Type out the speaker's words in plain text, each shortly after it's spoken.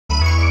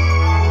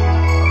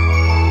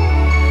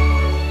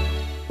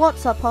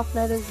What's up,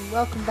 Hoffnetters, and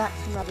welcome back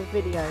to another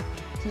video.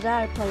 Today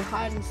I play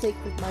hide and seek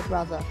with my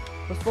brother.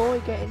 Before we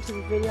get into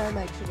the video,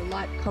 make sure to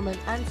like, comment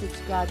and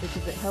subscribe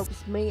because it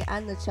helps me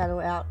and the channel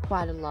out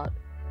quite a lot.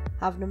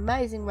 Have an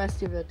amazing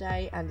rest of your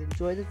day and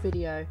enjoy the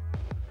video.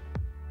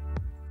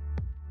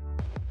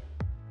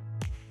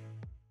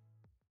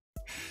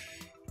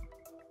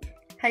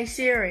 Hey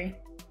Siri,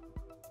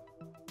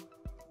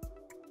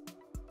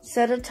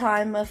 set a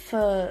timer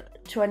for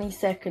 20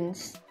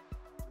 seconds.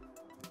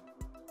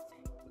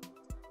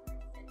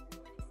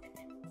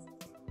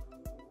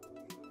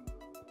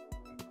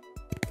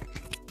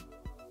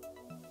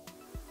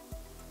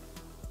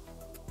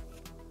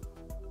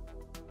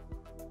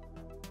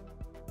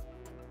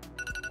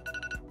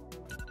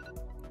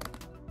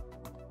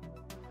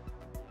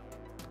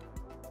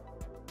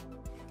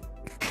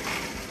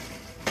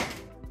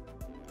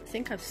 I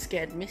think I've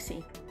scared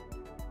Missy.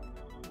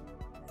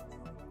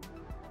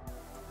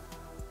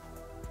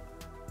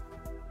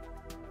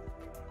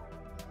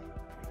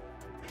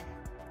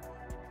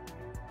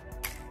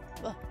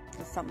 Oh,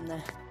 there's something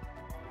there.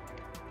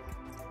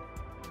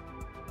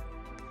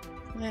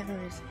 Where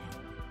is he?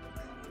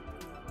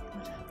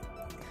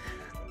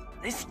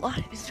 This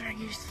light is very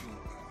useful.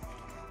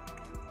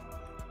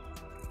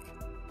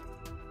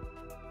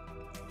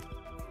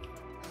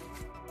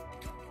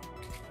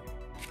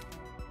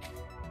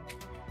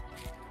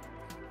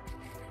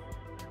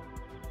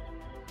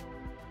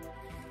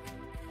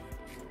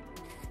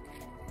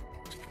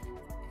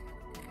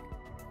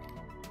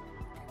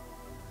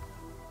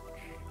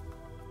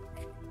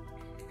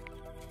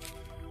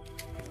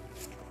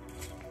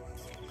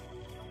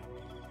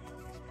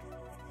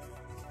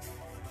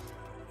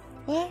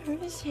 Where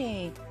is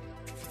he?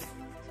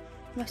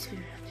 Must be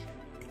around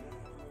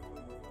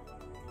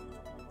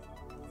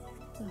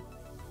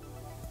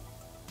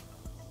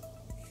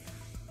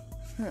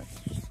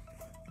here.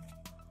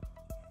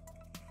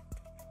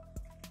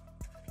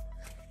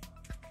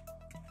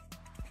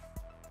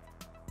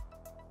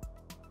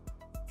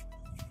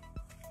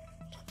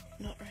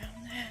 Not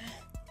around there.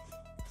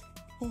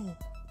 Oh.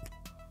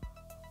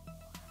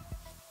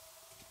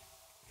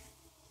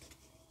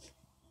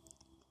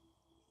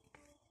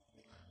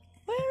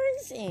 Where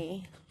is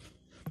he?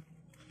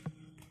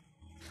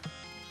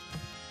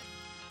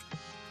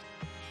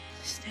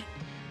 Listen.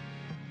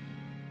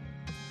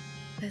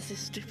 There's this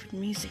stupid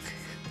music.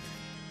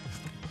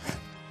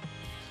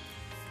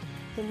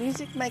 The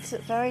music makes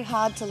it very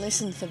hard to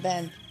listen for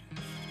Ben.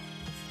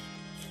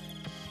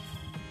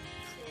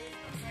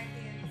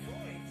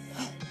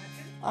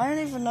 I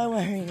don't even know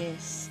where he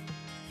is.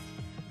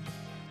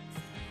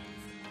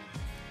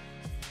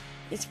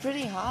 It's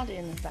pretty hard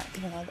in the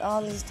backyard.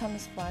 Oh, there's a ton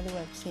of spider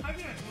webs here. I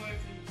don't know if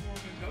you want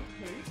to go,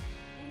 please.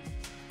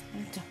 I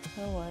don't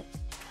know what.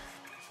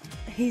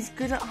 He's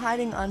good at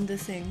hiding under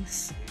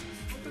things.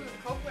 Look at the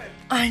cobweb.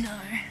 I know.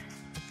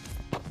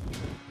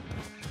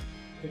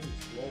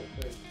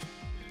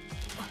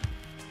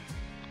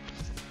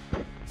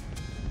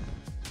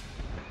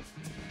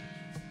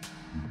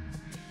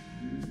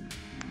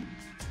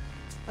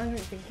 I don't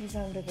think he's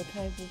under the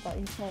table, but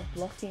he's not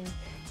blocking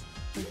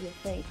with your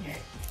feet.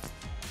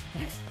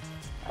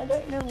 I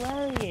don't know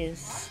where he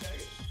is.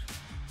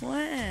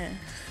 Where?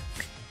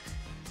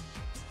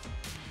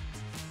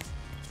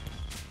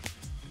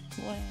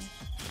 Where?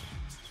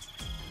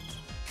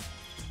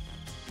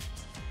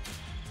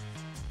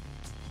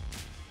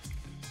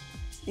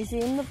 Is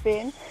he in the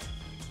bin? No,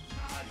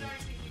 I don't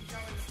think he's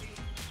going to be.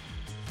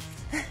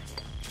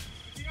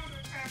 Is he on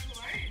the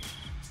trampoline?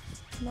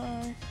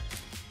 No.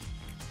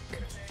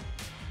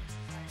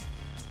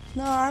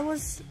 No, I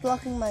was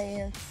blocking my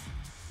ears.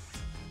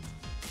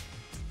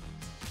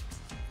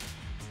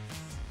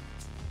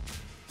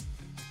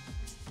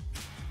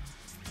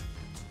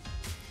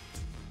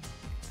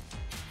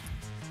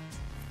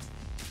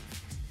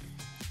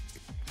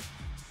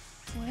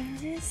 Where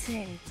is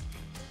he?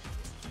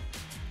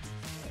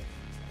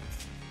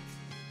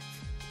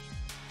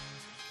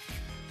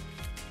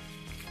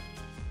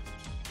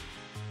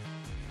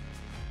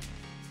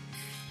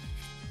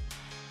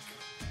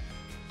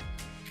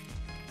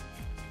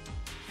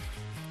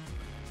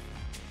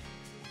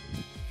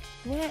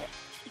 Where?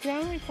 The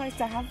only place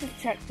I haven't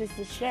checked is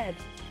the shed.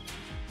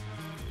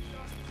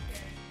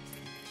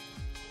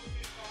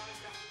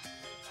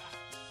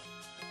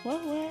 Well,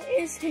 where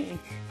is he?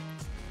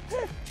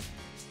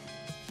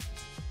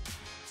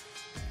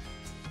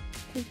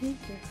 Did he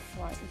just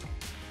like...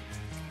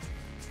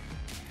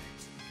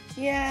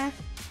 Yeah.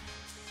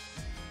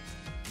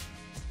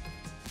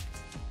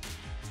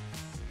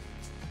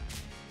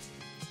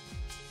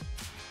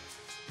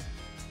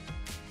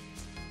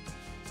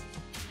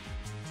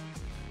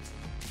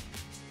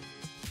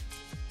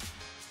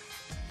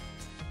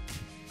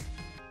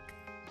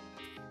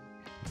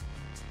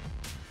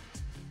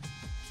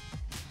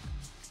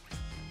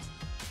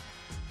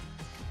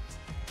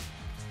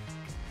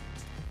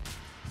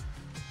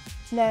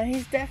 No,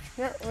 he's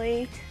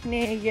definitely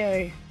near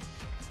you.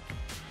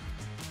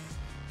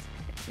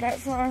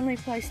 That's the only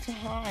place to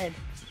hide.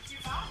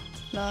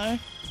 No.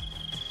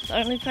 The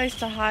only place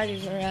to hide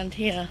is around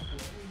here.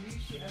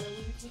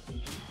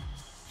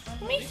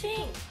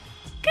 Missy!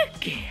 Good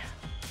girl!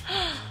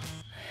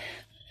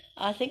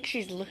 I think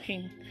she's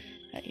looking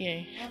at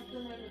you.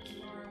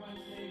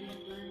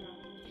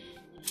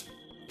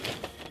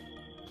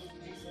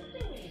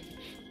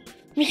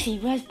 Missy,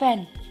 where's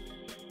Ben?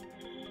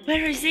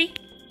 Where is he?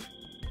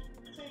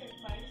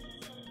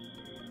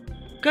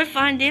 Go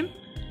find him.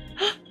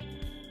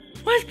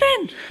 Where's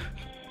Ben?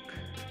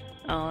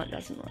 Oh, it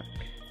doesn't work.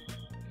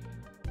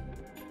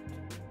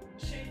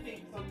 She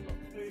thinks I've got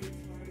food,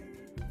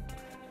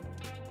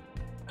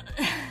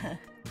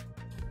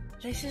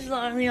 This is the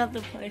only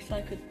other place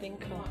I could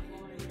think of.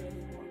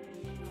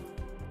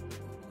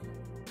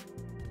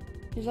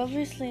 He's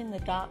obviously in the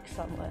dark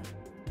somewhere.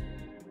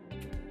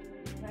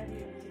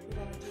 Maybe it's a good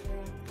idea.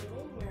 They're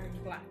all wearing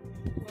black.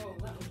 Well,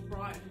 that was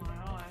bright in my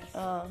eyes.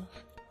 Oh.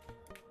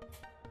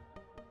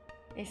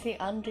 Is he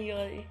under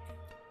your...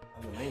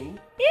 Under me?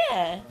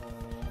 Yeah.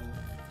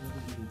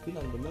 You can fit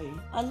under me.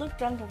 I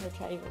looked under the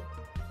table.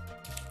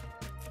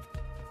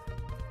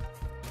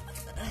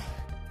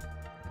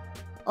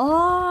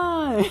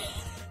 Oh!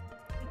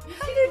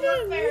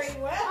 Very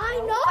well. I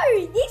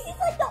know! This is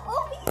like the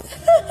obvious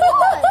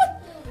spot!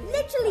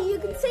 Literally, you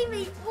can see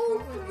me all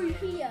through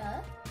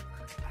here.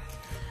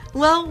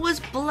 Well, it was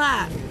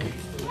black.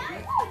 Yeah, I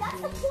know,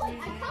 that's the point.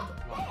 I can't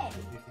compare.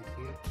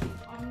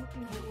 I'm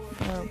looking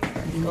forward Oh,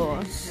 of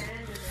course.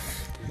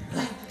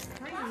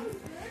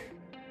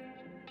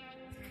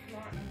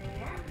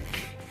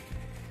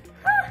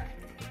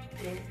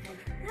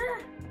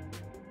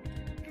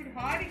 Good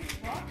hiding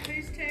spot.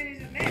 Whose turn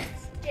is it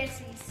next?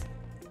 Jesse's.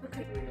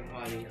 You're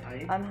hiding, are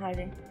you? I'm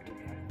hiding.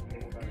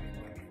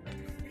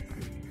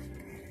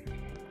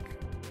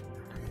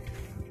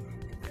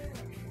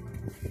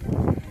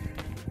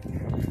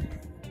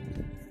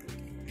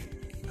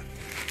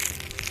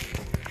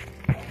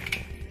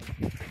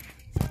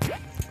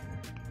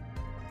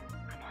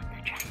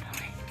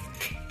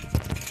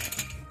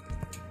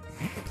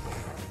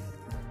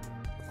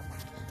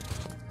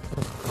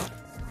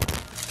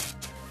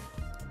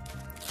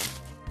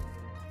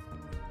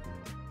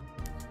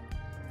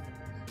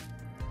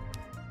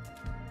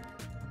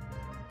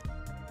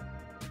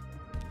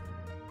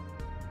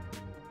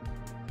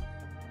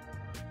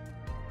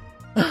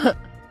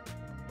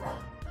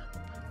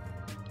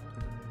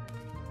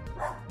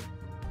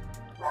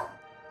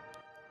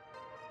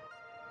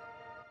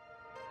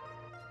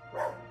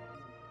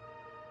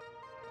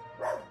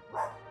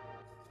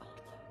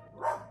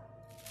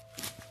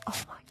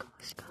 Oh my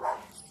gosh,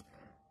 guys.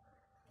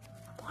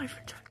 I'm not even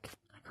joking.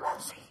 I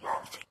can't see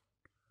anything.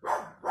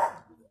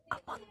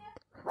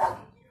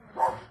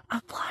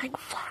 I'm lying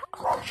flat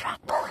on the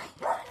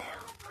trampoline right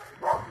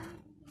now.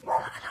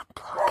 And I'm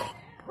blocking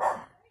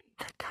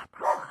the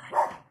camera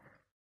light.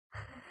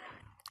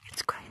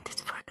 It's great.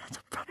 This phone has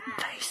a front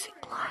facing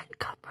light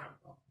camera.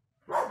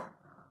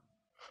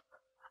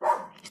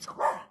 He's on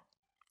me.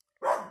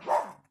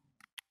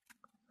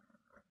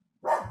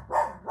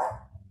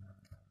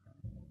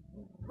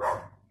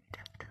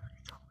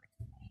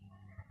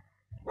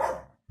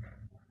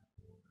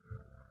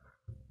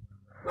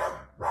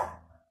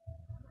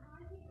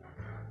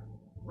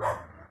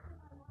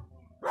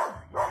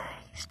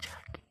 He's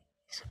joking.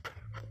 He's a poop.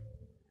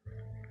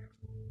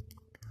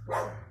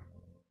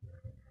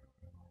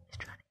 He's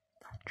trying to get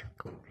that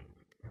trick on me.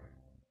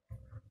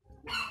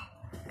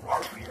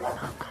 It's really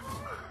not gonna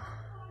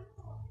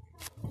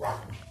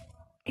work.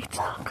 It's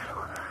not gonna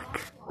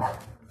work.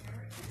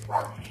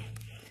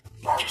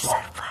 He just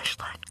said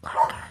flashlight like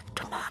a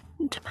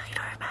tomato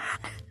man.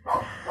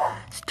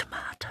 It's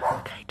tomato,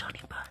 okay,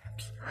 Donny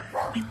Bobs.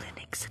 I'm in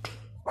Linux City.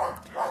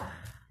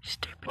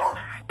 Stupid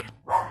American.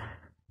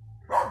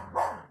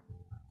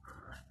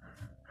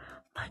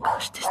 My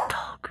gosh, this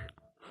dog.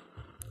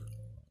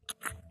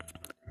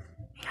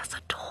 He has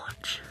a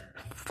torch.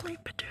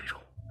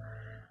 Fleepadoodle.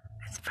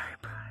 It's very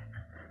bright.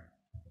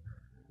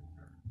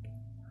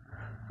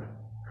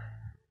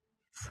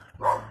 So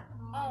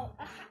Oh,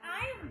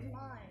 I am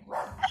blind. how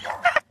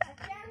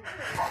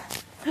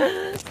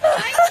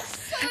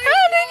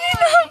did you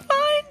not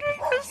find me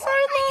for so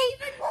long?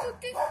 Even took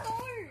this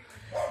door.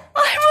 I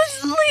was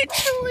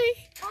literally...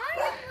 I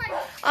am like,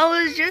 I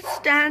was just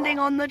standing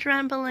on the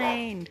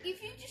trampoline.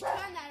 if you just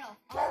turn that off,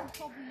 I would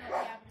probably not be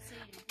able to see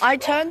you. I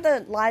turned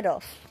the light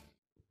off.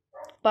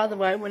 By the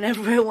way,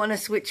 whenever I want to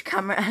switch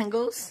camera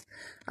angles,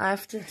 I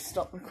have to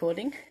stop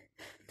recording,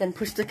 then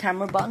push the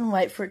camera button,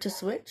 wait for it to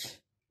switch,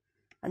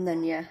 and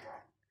then yeah,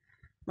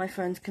 my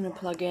phone's gonna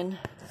plug in.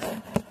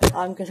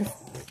 I'm gonna...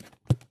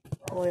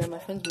 Oh yeah, my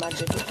phone's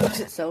magic. It plugs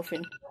itself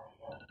in.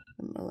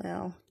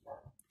 Allow.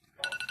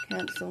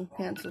 Cancel,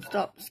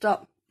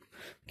 stop.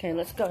 Okay,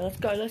 let's go.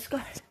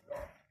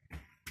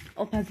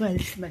 Oh, by the way,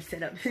 this is my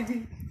setup.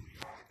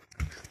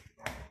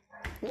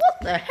 What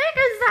the heck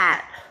is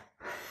that?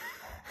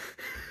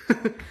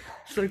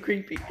 So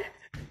creepy.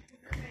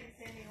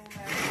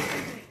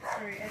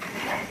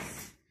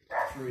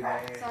 Through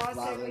there. So I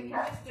said we can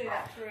just do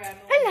that through our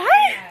normal Hello?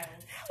 emails.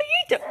 How are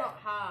you doing? Not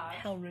hard.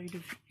 How rude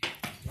of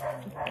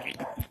you.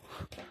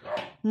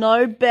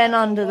 No Ben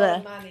under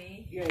there.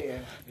 Money. Yeah.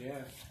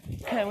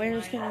 Okay, we're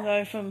just gonna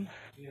go from.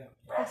 Yeah.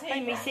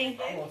 Let me see.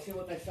 Well, see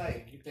what they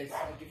say. If they say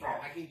a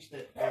different package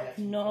that's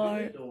No.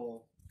 included,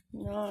 or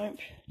No.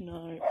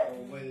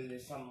 whether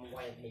there's some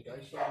way of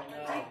negotiating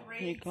that.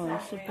 You're going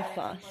super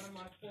fast.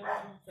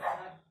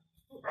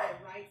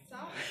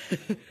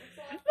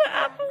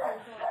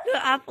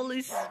 The apple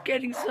is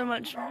getting so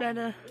much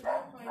better.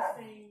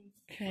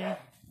 Okay.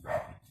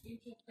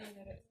 Interesting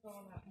that it's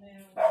gone up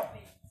now. I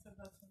think some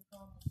of us have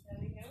gone to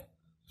Sally Hill.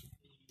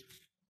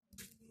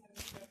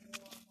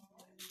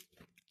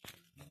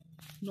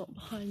 Not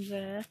behind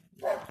there.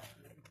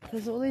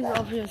 There's all these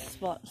obvious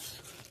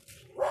spots.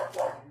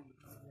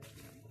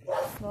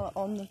 Not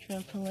on the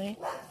trampoline.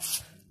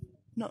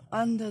 Not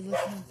under the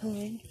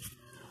trampoline.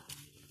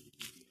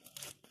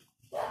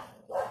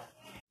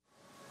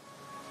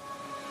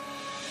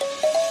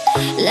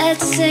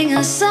 Let's sing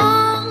a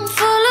song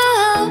full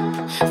of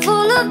hope,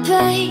 full of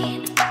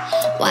pain.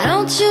 Why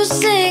don't you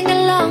sing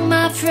along,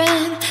 my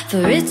friend?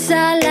 For it's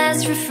our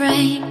last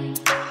refrain.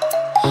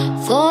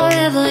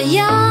 Forever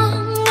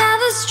young,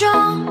 ever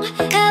strong,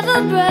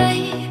 ever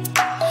brave.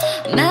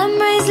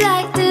 Memories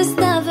like this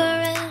never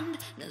end.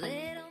 No,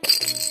 they don't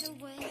fade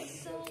away.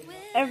 So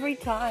Every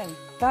time.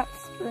 That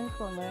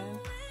sprinkle, man.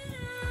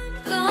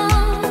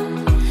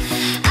 gone.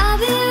 I'll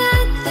be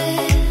right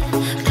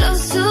there,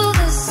 close to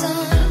the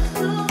sun.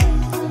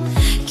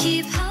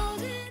 Keep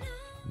holding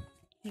on.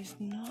 He's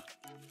not.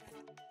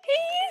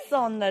 He's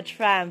on the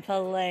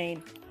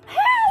trampoline. How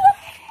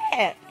the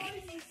heck?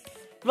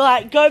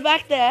 Right, go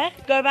back there.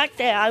 Go back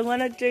there. I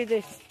want to do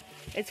this.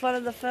 It's one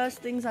of the first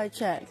things I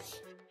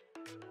checked.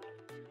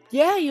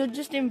 Yeah, you're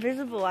just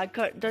invisible. I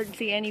don't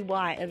see any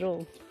white at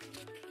all.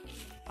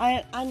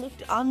 I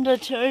looked under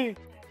too.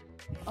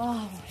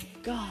 Oh my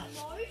god.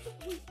 Nose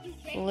was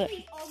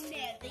directly on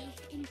there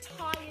the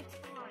entire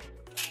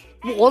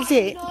time. Was And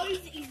it? my nose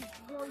is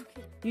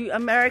broken. You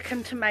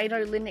American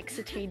tomato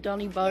Linuxity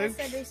Donny Bogue.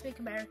 Yes, I do speak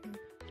American.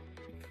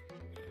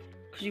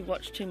 Because you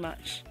watch too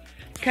much.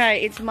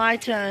 Okay, it's my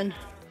turn.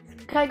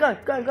 Okay, go.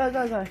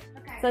 Okay.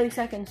 30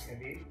 seconds.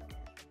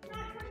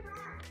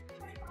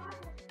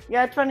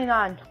 Yeah,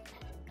 29.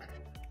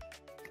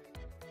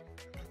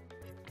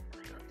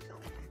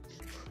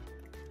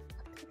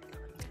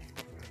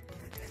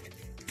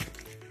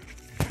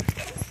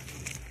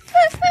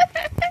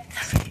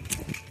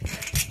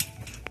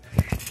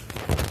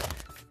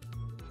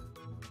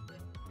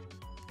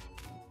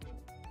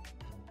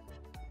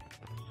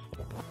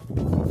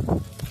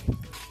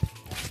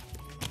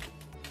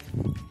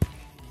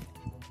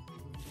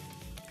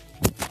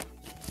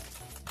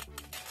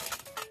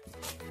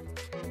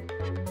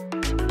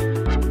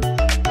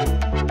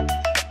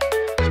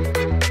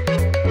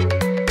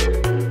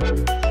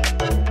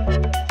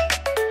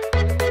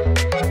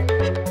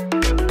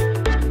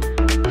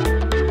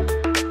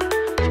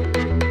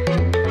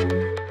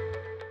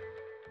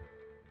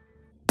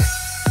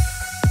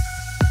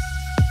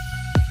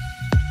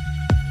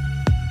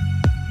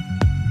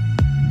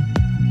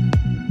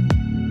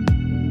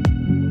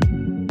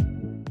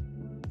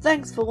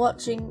 Thanks for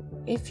watching.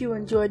 If you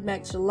enjoyed,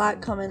 make sure to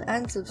like, comment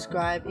and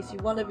subscribe. If you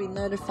want to be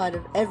notified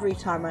of every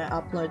time I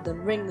upload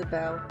them, ring the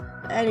bell.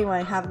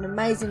 Anyway, have an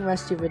amazing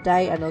rest of your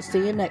day and I'll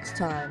see you next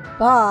time.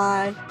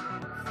 Bye!